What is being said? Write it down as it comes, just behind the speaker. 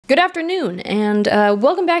Good afternoon, and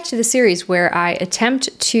welcome back to the series where I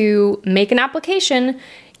attempt to make an application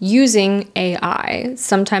using AI.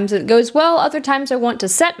 Sometimes it goes well, other times I want to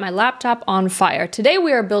set my laptop on fire. Today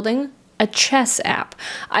we are building a chess app.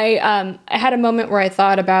 I had a moment where I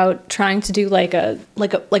thought about trying to do like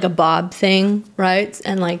a Bob thing, right?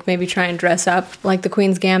 And like maybe try and dress up like the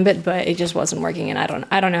Queen's Gambit, but it just wasn't working, and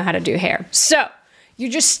I don't know how to do hair. So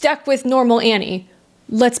you're just stuck with normal Annie.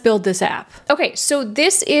 Let's build this app. Okay, so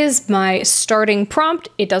this is my starting prompt.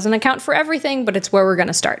 It doesn't account for everything, but it's where we're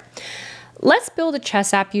gonna start. Let's build a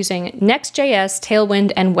chess app using Next.js,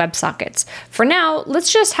 Tailwind, and WebSockets. For now,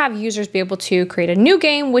 let's just have users be able to create a new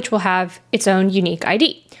game, which will have its own unique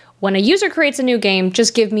ID. When a user creates a new game,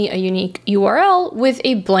 just give me a unique URL with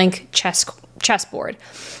a blank chessboard.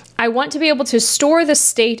 I want to be able to store the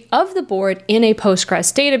state of the board in a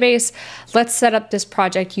Postgres database. Let's set up this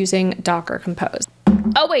project using Docker Compose.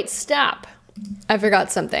 Oh wait, stop. I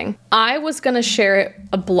forgot something. I was gonna share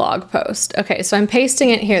a blog post. Okay, so I'm pasting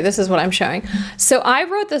it here. This is what I'm showing. So I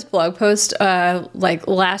wrote this blog post like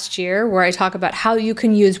last year where I talk about how you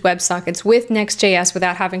can use WebSockets with Next.js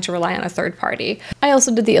without having to rely on a third party. I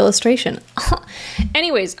also did the illustration.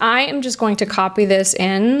 Anyways, I am just going to copy this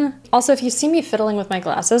in. Also, if you see me fiddling with my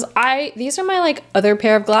glasses, these are my like other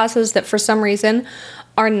pair of glasses that for some reason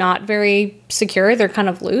are not very secure. They're kind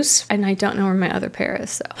of loose, and I don't know where my other pair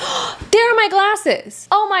is, so. There are my glasses!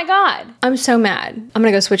 Oh my god! I'm so mad. I'm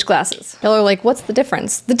gonna go switch glasses. Y'all are like, what's the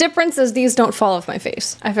difference? The difference is these don't fall off my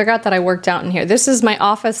face. I forgot that I worked out in here. This is my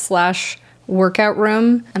office / workout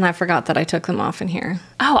room, and I forgot that I took them off in here.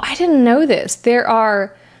 Oh, I didn't know this. There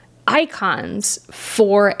are icons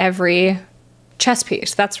for every chess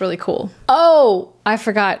piece. That's really cool. Oh, I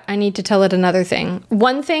forgot. I need to tell it another thing.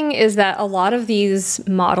 One thing is that a lot of these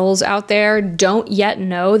models out there don't yet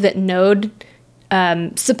know that Node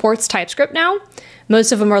supports TypeScript now.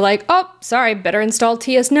 Most of them are like, oh, sorry, better install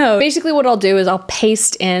TS Node. Basically what I'll do is I'll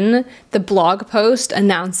paste in the blog post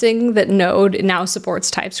announcing that Node now supports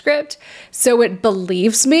TypeScript so it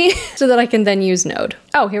believes me so that I can then use Node.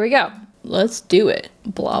 Oh, here we go. Let's do it.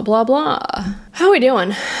 Blah, blah, blah. How are we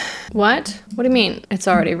doing? What? What do you mean? It's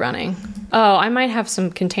already running. Oh, I might have some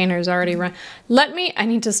containers already run. I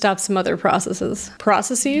need to stop some other processes.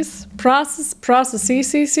 Processes?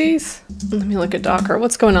 Processes? Let me look at Docker.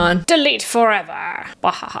 What's going on? Delete forever.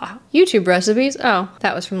 Bahaha. YouTube recipes? Oh,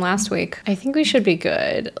 that was from last week. I think we should be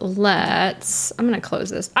good. I'm gonna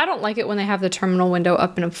close this. I don't like it when they have the terminal window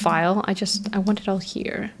up in a file. I want it all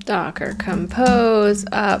here. Docker compose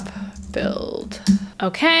up. Build.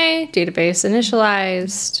 Okay, database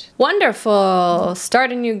initialized. Wonderful.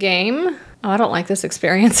 Start a new game. Oh, I don't like this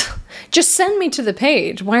experience. Just send me to the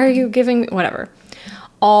page. Why are you giving me, whatever.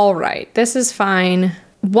 All right, this is fine.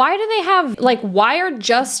 Why do they have, like, why are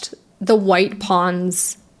just the white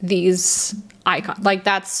pawns these icons? Like,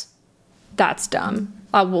 that's dumb.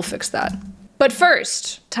 We'll fix that. But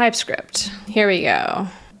first, TypeScript. Here we go.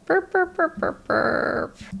 Burp, burp, burp, burp,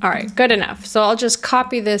 burp. All right, good enough. So I'll just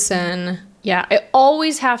copy this in. Yeah, I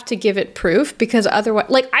always have to give it proof because otherwise,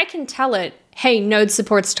 like I can tell it, hey, Node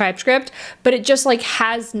supports TypeScript, but it just like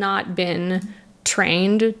has not been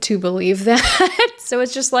trained to believe that. So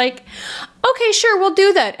it's just like, okay, sure, we'll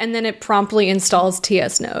do that. And then it promptly installs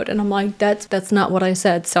TS Node. And I'm like, that's not what I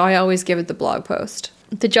said. So I always give it the blog post.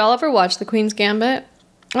 Did y'all ever watch the Queen's Gambit?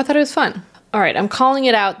 I thought it was fun. All right, I'm calling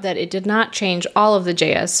it out that it did not change all of the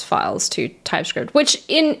JS files to TypeScript, which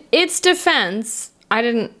in its defense, I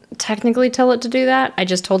didn't technically tell it to do that. I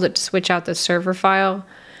just told it to switch out the server file,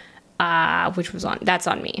 that's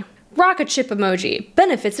on me. Rocket ship emoji,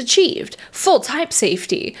 benefits achieved, full type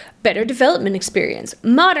safety, better development experience,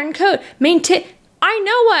 modern code, I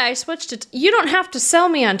know why I switched it. You don't have to sell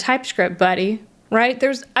me on TypeScript, buddy, right?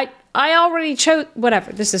 I already chose,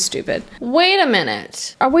 whatever, this is stupid. Wait a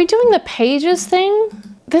minute. Are we doing the pages thing?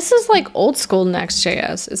 This is like old school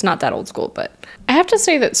Next.js. It's not that old school, but I have to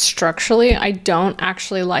say that structurally, I don't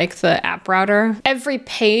actually like the app router. Every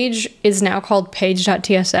page is now called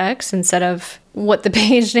page.tsx instead of what the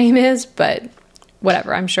page name is, but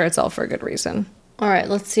whatever, I'm sure it's all for a good reason. All right,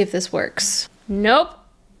 let's see if this works. Nope.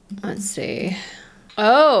 Let's see.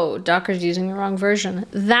 Oh, Docker's using the wrong version.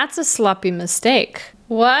 That's a sloppy mistake.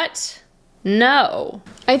 What? No.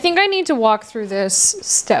 I think I need to walk through this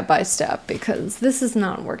step by step because this is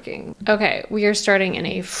not working. Okay, we are starting in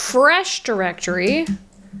a fresh directory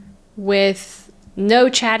with no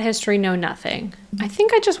chat history, no nothing. I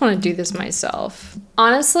think I just want to do this myself.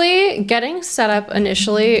 Honestly, getting set up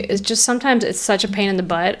initially is just sometimes it's such a pain in the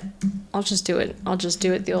butt. I'll just do it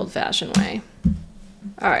the old-fashioned way.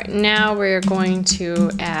 All right, now we're going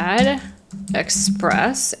to add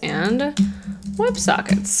Express and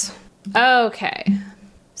WebSockets. Okay,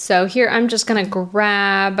 so here I'm just gonna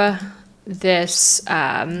grab this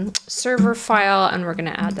server file and we're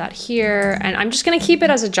gonna add that here. And I'm just gonna keep it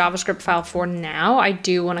as a JavaScript file for now. I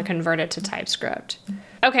do wanna convert it to TypeScript.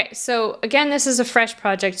 Okay, so again, this is a fresh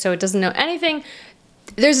project, so it doesn't know anything.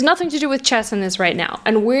 There's nothing to do with chess in this right now.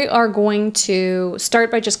 And we are going to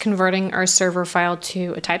start by just converting our server file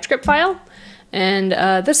to a TypeScript file. And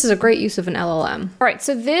this is a great use of an LLM. All right,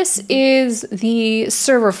 so this is the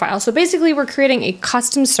server file. So basically we're creating a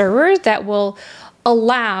custom server that will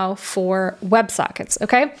allow for WebSockets,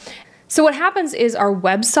 okay? So what happens is our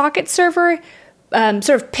WebSocket server sort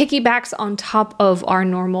of piggybacks on top of our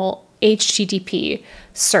normal HTTP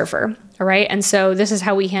server, all right? And so this is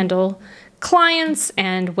how we handle clients,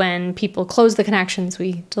 and when people close the connections,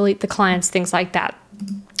 we delete the clients, things like that.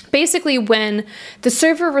 Basically, when the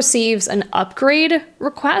server receives an upgrade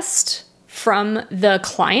request from the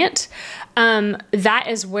client, that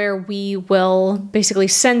is where we will basically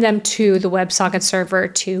send them to the WebSocket server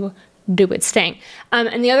to do its thing.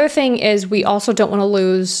 And the other thing is we also don't want to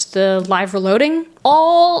lose the live reloading.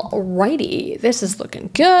 Alrighty, this is looking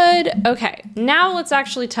good. Okay, now let's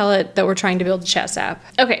actually tell it that we're trying to build a chess app.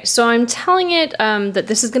 Okay, so I'm telling it that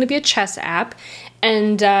this is going to be a chess app.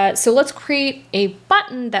 And so let's create a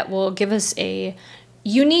button that will give us a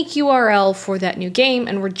unique URL for that new game.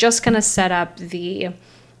 And we're just going to set up the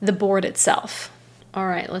board itself. All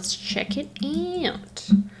right, let's check it out.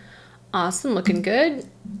 Awesome, looking good.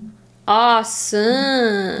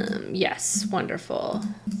 Awesome. Yes, wonderful.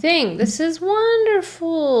 This is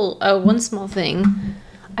wonderful. Oh, one small thing.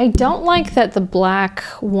 I don't like that the black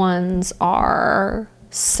ones are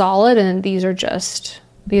solid and these are just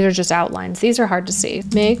outlines. These are hard to see.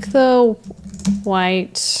 Make the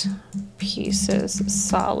white pieces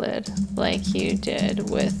solid like you did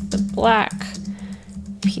with the black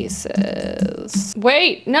pieces.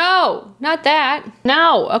 Wait, no, not that.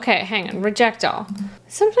 No, okay, hang on, reject all.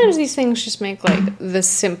 Sometimes these things just make like the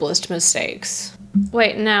simplest mistakes.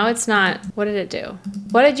 Wait, no, it's not. What did it do?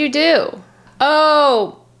 What did you do?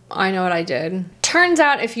 Oh, I know what I did. Turns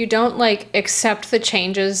out if you don't like accept the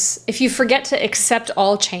changes, if you forget to accept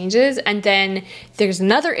all changes and then there's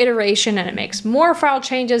another iteration and it makes more file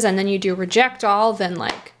changes and then you do reject all, then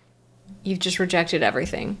like you've just rejected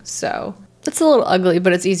everything. So it's a little ugly,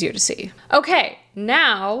 but it's easier to see. Okay,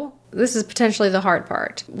 now this is potentially the hard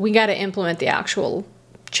part. We got to implement the actual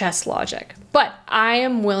chess logic. But I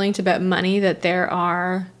am willing to bet money that there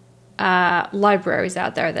are libraries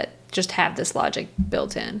out there that just have this logic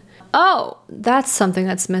built in. Oh, that's something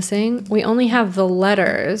that's missing. We only have the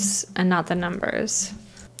letters and not the numbers.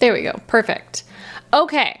 There we go, perfect.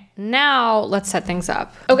 Okay, now let's set things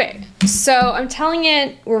up. Okay, so I'm telling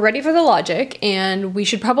it we're ready for the logic and we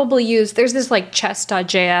should probably use, there's this like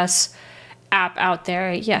chess.js app out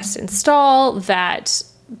there, yes, install, that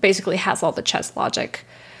basically has all the chess logic,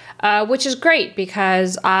 which is great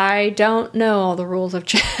because I don't know all the rules of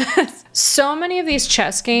chess. So many of these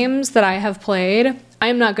chess games that I have played, I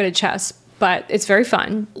am not good at chess, but it's very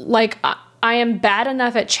fun. Like, I am bad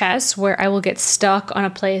enough at chess where I will get stuck on a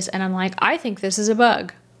place and I'm like, I think this is a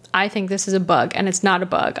bug. I think this is a bug, and it's not a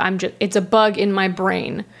bug. It's a bug in my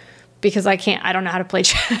brain because I don't know how to play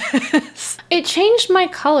chess. It changed my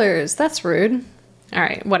colors. That's rude. All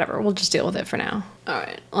right, whatever. We'll just deal with it for now. All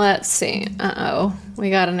right, let's see. Uh-oh, we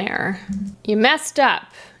got an error. You messed up.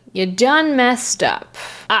 You done messed up.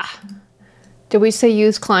 Ah, did we say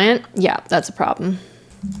use client? Yeah, that's a problem.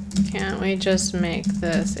 Can't we just make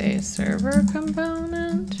this a server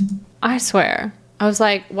component? I swear. I was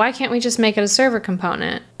like, why can't we just make it a server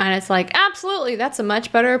component? And it's like, absolutely, that's a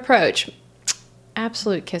much better approach.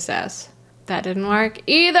 Absolute kiss ass. That didn't work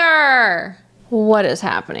either. What is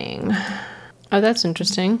happening? Oh, that's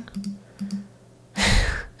interesting.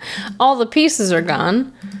 All the pieces are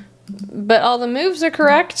gone, but all the moves are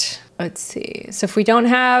correct. Let's see. So if we don't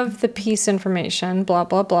have the piece information, blah,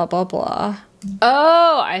 blah, blah, blah, blah.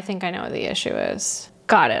 Oh, I think I know what the issue is.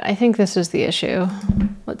 Got it. I think this is the issue.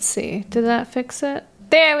 Let's see. Did that fix it?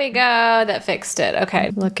 There we go. That fixed it.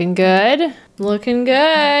 Okay. Looking good. Looking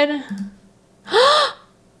good.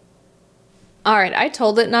 All right. I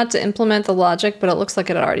told it not to implement the logic, but it looks like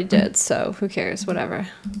it already did. So who cares? Whatever.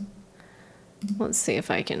 Let's see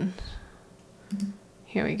if I can.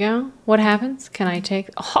 Here we go. What happens? Can I take...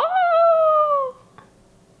 Oh!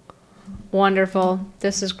 Wonderful.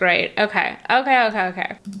 This is great. Okay.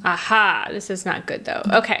 Okay. Aha. This is not good though.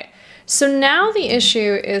 Okay. So now the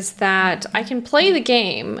issue is that I can play the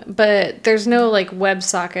game, but there's no like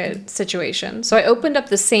WebSocket situation. So I opened up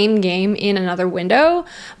the same game in another window,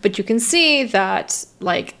 but you can see that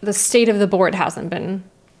like the state of the board hasn't been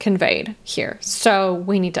conveyed here. So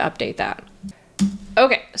we need to update that.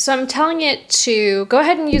 Okay, so I'm telling it to go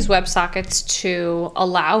ahead and use WebSockets to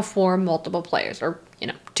allow for multiple players, or, you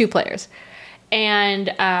know, 2 players. And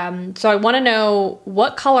so I want to know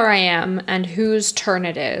what color I am and whose turn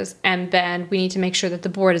it is. And then we need to make sure that the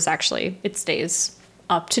board is actually, it stays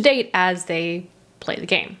up to date as they play the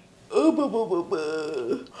game.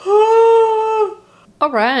 All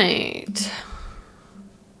right.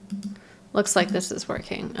 Looks like this is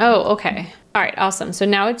working. Oh, okay. All right, awesome. So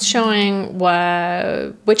now it's showing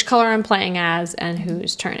which color I'm playing as and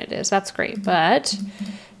whose turn it is. That's great, but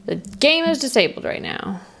the game is disabled right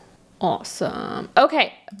now. Awesome.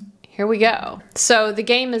 Okay, here we go. So the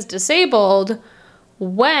game is disabled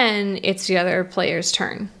when it's the other player's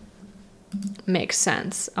turn. Makes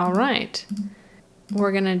sense. All right.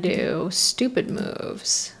 We're gonna do stupid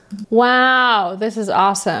moves. Wow, this is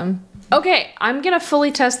awesome. Okay, I'm gonna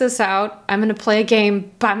fully test this out. I'm gonna play a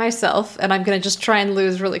game by myself and I'm gonna just try and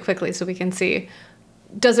lose really quickly so we can see,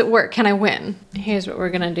 does it work? Can I win? Here's what we're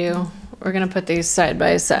gonna do. We're gonna put these side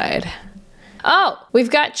by side. Oh,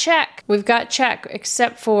 we've got check. We've got check,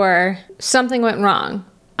 except for something went wrong.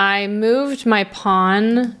 I moved my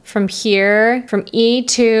pawn from here, from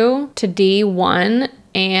E2 to D1,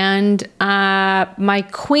 and my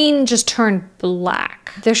queen just turned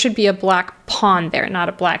black. There should be a black pawn there, not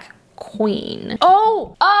a black queen.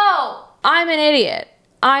 Oh, I'm an idiot.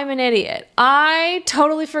 I'm an idiot. I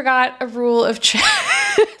totally forgot a rule of chess.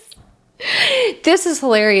 This is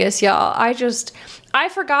hilarious, y'all. I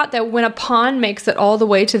forgot that when a pawn makes it all the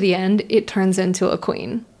way to the end, it turns into a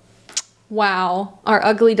queen. Wow, our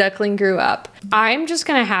ugly duckling grew up. I'm just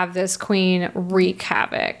gonna have this queen wreak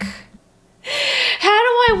havoc. How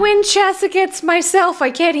do I win chess against myself? I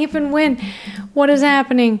can't even win. What is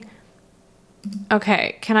happening?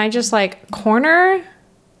 Okay, can I just like corner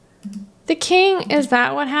the king? Is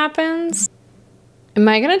that what happens? Am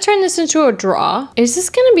I gonna turn this into a draw? Is this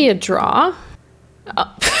gonna be a draw?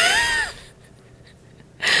 Oh.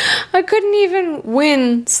 I couldn't even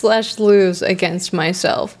win/lose against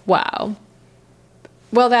myself. Wow.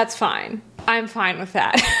 Well, that's fine. I'm fine with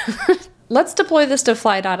that. Let's deploy this to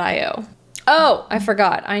fly.io. Oh, I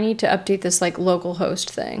forgot. I need to update this like localhost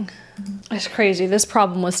thing. It's crazy. This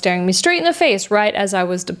problem was staring me straight in the face right as I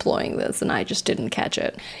was deploying this and I just didn't catch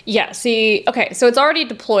it. Yeah, see, okay, so it's already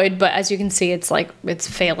deployed, but as you can see, it's like, it's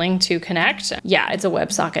failing to connect. Yeah, it's a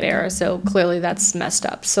WebSocket error, so clearly that's messed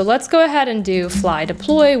up. So let's go ahead and do fly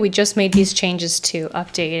deploy. We just made these changes to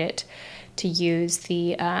update it to use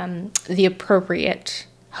the appropriate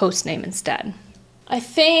host name instead. I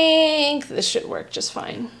think this should work just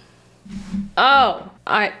fine. Oh,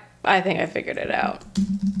 I think I figured it out.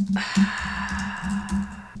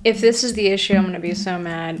 If this is the issue, I'm gonna be so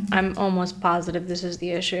mad. I'm almost positive this is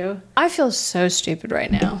the issue. I feel so stupid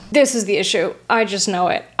right now. This is the issue. I just know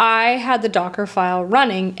it. I had the Docker file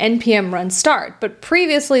running npm run start, but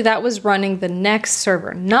previously that was running the next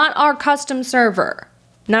server, not our custom server.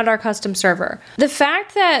 Not our custom server. The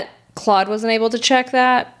fact that Claude wasn't able to check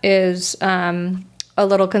that is a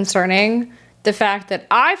little concerning. The fact that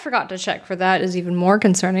I forgot to check for that is even more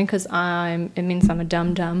concerning because it means I'm a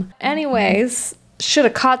dum-dum. Anyways, should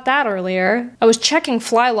have caught that earlier. I was checking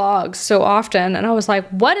fly logs so often and I was like,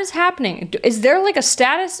 what is happening? Is there like a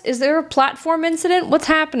status? Is there a platform incident? What's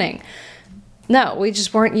happening? No, we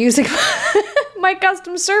just weren't using my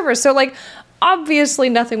custom server. So like, obviously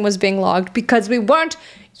nothing was being logged because we weren't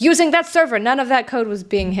using that server. None of that code was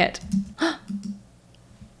being hit.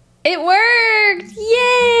 It worked!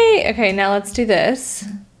 Yay! Okay, now let's do this.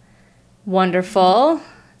 Wonderful.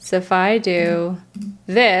 So if I do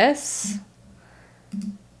this,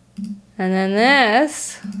 and then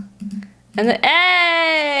this, and then,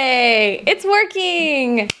 hey! It's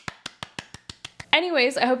working!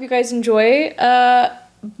 Anyways, I hope you guys enjoy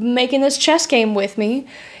making this chess game with me.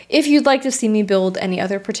 If you'd like to see me build any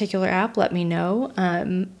other particular app, let me know.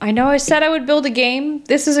 I know I said I would build a game.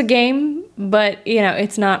 This is a game, but you know,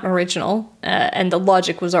 it's not original. And the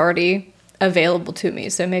logic was already available to me,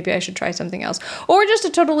 so maybe I should try something else. Or just a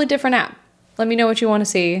totally different app. Let me know what you want to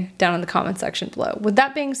see down in the comment section below. With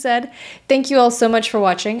that being said, thank you all so much for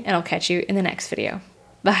watching, and I'll catch you in the next video.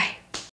 Bye.